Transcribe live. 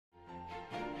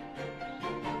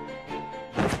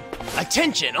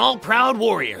Attention, all proud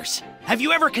warriors! Have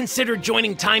you ever considered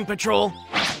joining Time Patrol?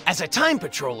 As a Time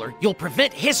Patroller, you'll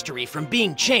prevent history from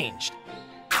being changed.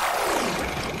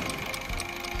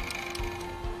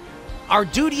 Our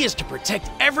duty is to protect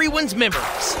everyone's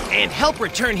memories and help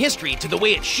return history to the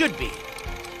way it should be.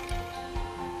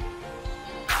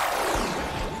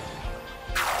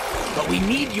 But we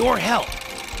need your help.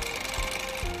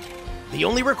 The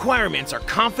only requirements are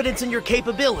confidence in your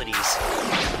capabilities,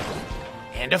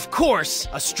 and of course,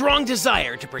 a strong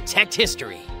desire to protect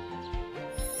history.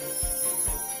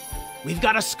 We've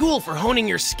got a school for honing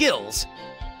your skills,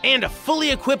 and a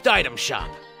fully equipped item shop.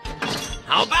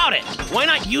 How about it? Why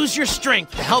not use your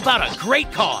strength to help out a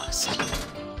great cause?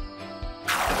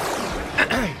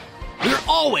 We're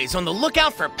always on the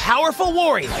lookout for powerful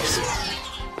warriors.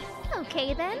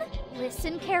 Okay then,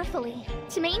 listen carefully.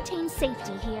 To maintain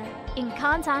safety here, in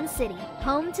Kantan City,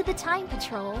 home to the Time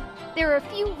Patrol, there are a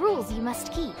few rules you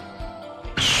must keep.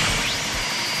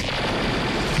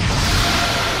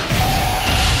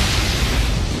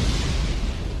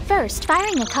 First,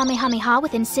 firing a Kamehameha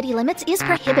within city limits is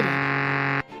prohibited.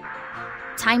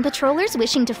 Time Patrollers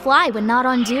wishing to fly when not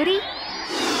on duty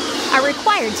are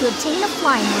required to obtain a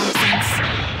flying license.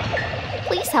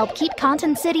 Please help keep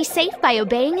Kantan City safe by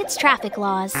obeying its traffic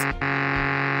laws.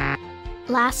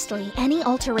 Lastly, any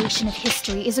alteration of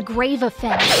history is a grave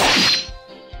offense.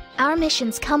 Our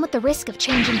missions come with the risk of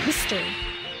changing history.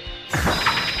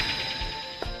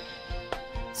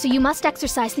 So you must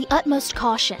exercise the utmost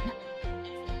caution.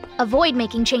 Avoid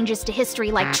making changes to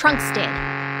history like Trunks did.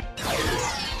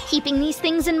 Keeping these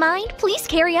things in mind, please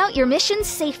carry out your missions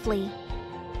safely.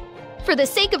 For the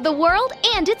sake of the world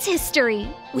and its history,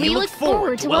 we look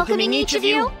forward to welcoming each of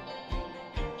you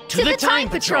to the Time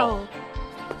Patrol.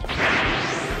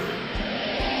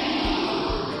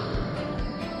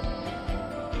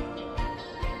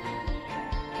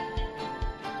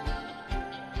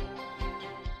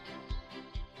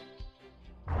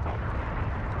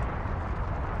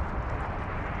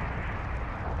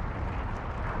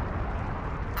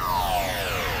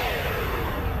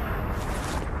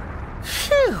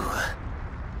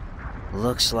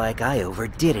 Looks like I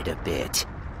overdid it a bit.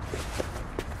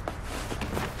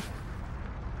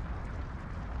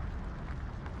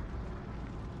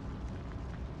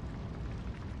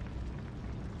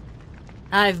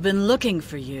 I've been looking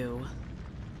for you.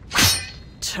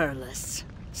 Turles,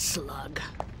 slug.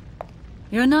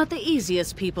 You're not the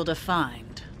easiest people to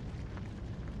find.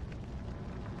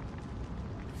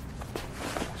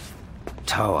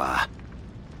 Toa.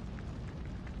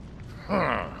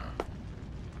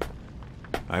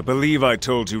 I believe I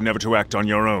told you never to act on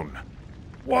your own.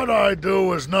 What I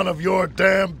do is none of your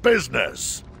damn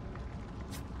business.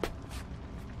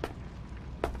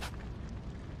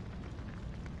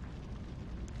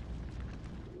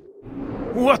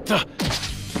 What the?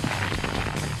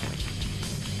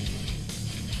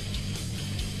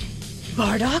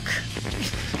 Bardock?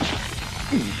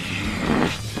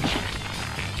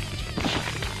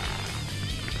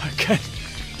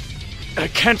 I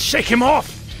can't shake him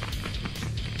off!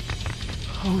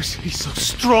 How is he so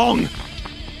strong?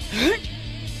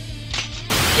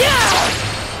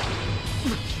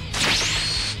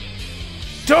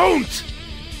 Don't!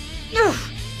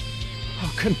 How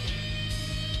can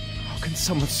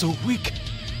someone so weak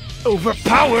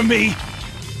overpower me?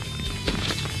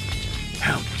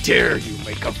 How dare you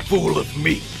make a fool of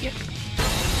me?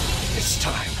 This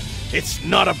time, it's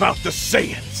not about the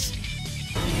Saiyans.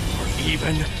 Or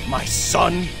even my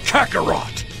son,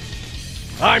 Kakarot.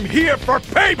 I'm here for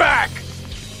payback!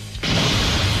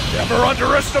 Never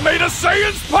underestimate a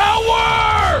Saiyan's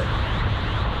power!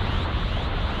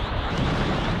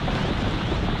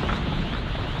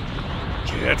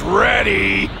 Get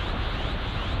ready!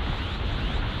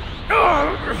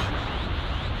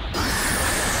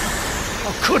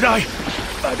 How could I?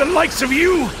 By the likes of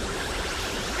you!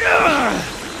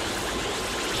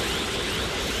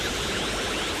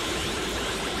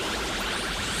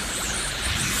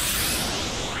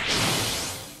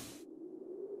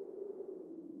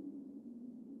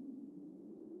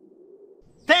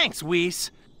 Thanks,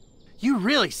 Whis. You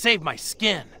really saved my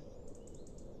skin.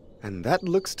 And that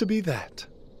looks to be that.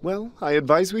 Well, I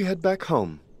advise we head back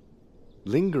home.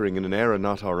 Lingering in an era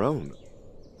not our own,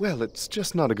 well, it's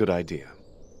just not a good idea.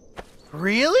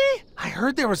 Really? I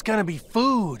heard there was gonna be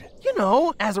food. You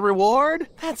know, as a reward.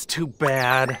 That's too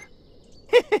bad.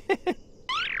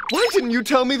 Why didn't you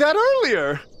tell me that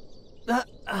earlier?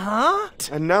 Huh?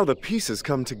 And now the pieces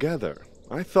come together.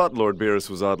 I thought Lord Beerus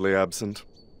was oddly absent.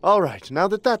 All right, now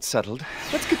that that's settled,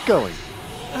 let's get going.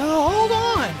 Hold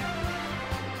on.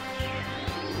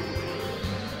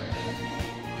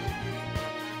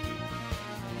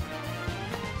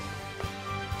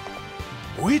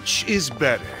 Which is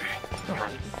better?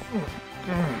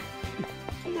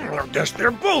 I guess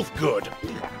they're both good.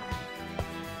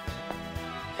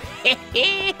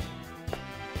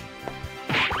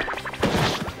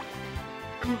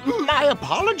 My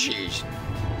apologies.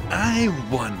 I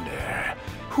wonder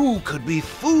who could be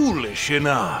foolish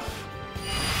enough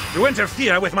To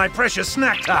interfere with my precious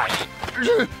snack time.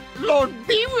 Lord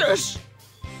Beerus!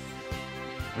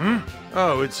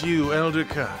 Oh, it's you, Elder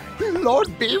Kai. Lord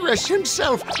Beerus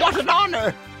himself! What an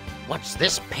honor! What's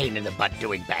this pain in the butt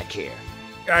doing back here?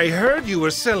 I heard you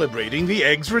were celebrating the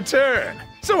egg's return,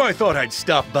 so I thought I'd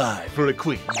stop by for a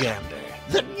quick gander.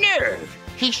 The nerve!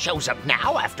 He shows up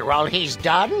now after all he's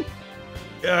done?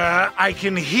 I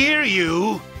can hear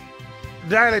you.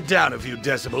 Dial it down a few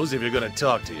decibels if you're gonna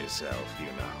talk to yourself, you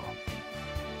know.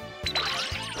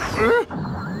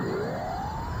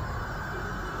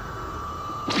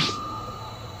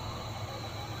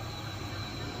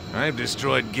 I've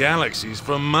destroyed galaxies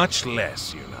for much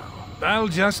less, you know. I'll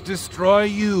just destroy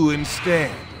you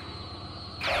instead.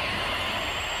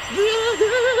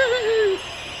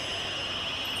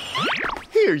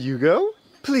 Here you go.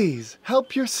 Please,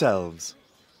 help yourselves.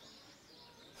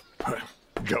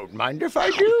 Don't mind if I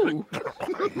do.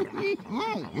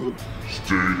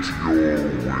 State your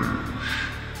wish.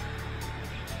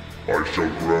 I shall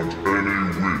grant any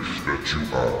wish that you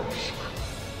ask.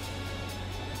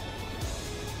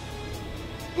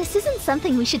 This isn't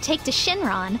something we should take to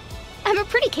Shinron. I'm a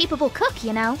pretty capable cook,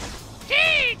 you know.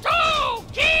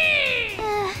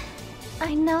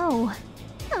 I know.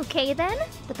 Okay then,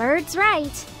 the bird's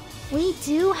right. We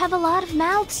do have a lot of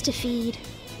mouths to feed.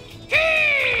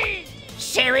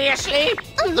 Seriously?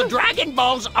 The Dragon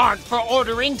Balls aren't for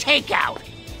ordering takeout.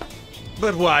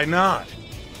 But why not?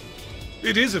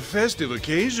 It is a festive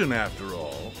occasion, after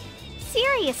all.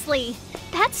 Seriously,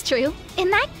 that's true. In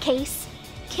that case,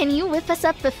 can you whip us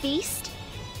up a feast?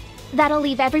 That'll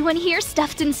leave everyone here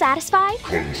stuffed and satisfied?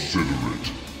 Consider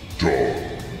it done.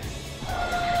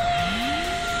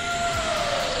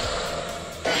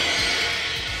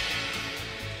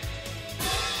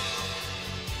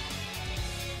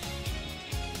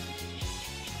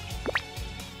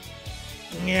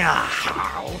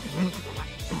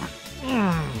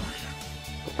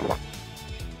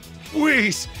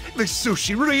 Whis, the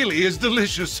sushi really is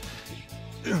delicious.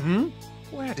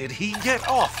 Where did he get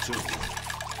off to?